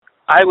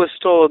I was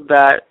told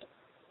that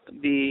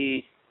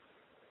the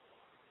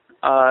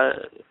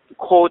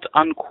quote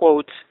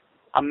unquote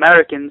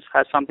Americans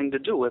had something to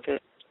do with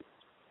it.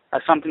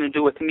 Has something to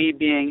do with me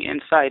being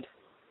inside.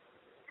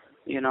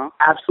 You know.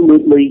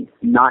 Absolutely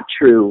not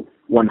true.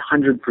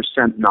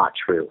 100% not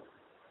true.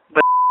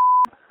 But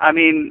I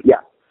mean.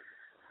 Yeah.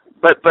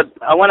 But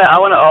I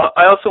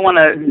also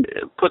wanna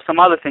put some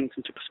other things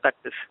into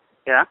perspective.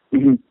 Yeah.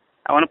 Mm-hmm.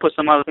 I want to put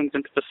some other things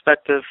into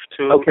perspective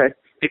too. Okay.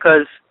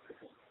 Because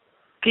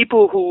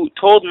people who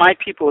told my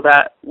people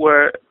that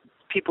were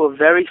people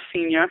very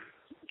senior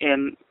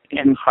in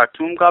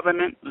Khartoum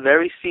government,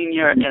 very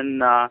senior in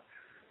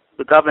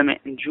the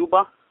government in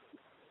Juba.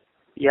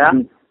 Yeah.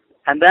 Mm-hmm.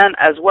 And then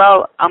as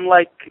well, I'm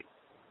like,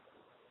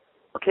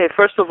 okay,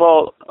 first of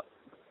all,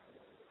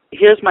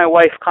 here's my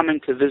wife coming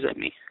to visit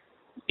me.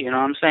 You know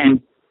what I'm saying?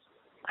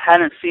 Mm-hmm. I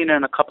hadn't seen her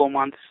in a couple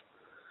months.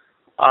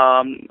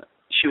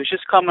 She was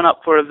just coming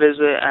up for a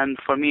visit, and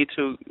for me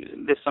to,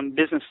 there's some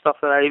business stuff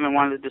that I even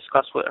wanted to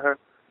discuss with her.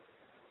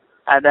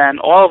 And then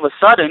all of a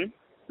sudden,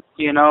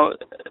 you know,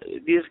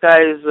 these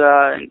guys,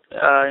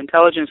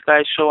 intelligence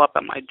guys, show up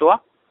at my door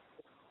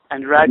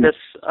and drag us,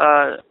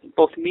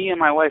 both me and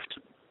my wife,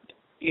 to,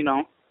 you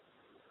know,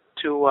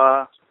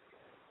 to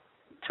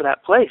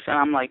that place. And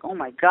I'm like, oh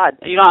my God,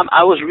 you know,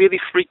 I was really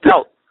freaked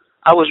out.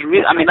 I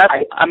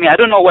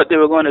don't know what they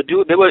were going to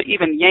do. They were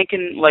even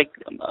yanking like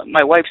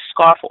my wife's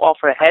scarf off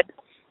her head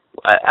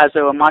as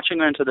they were marching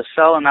her into the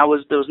cell, and there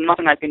was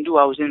nothing I can do.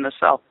 I was in the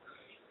cell.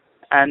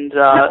 And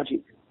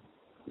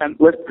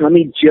let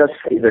me just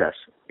say this,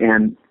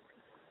 and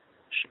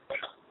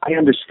I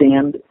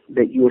understand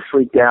that you were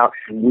freaked out,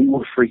 and we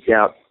were freaked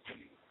out.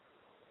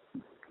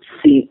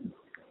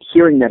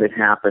 Hearing that it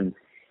happened,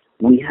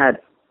 we had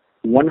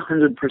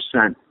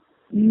 100%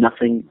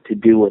 nothing to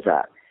do with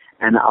that.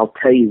 And I'll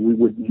tell you, we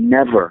would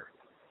never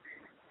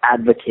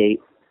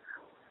advocate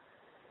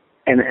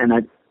and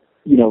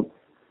you know,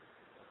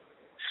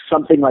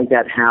 something like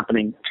that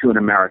happening to an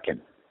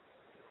American.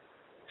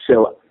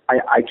 So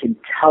I can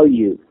tell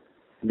you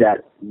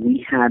that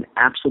we had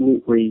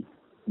absolutely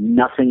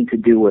nothing to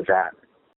do with that.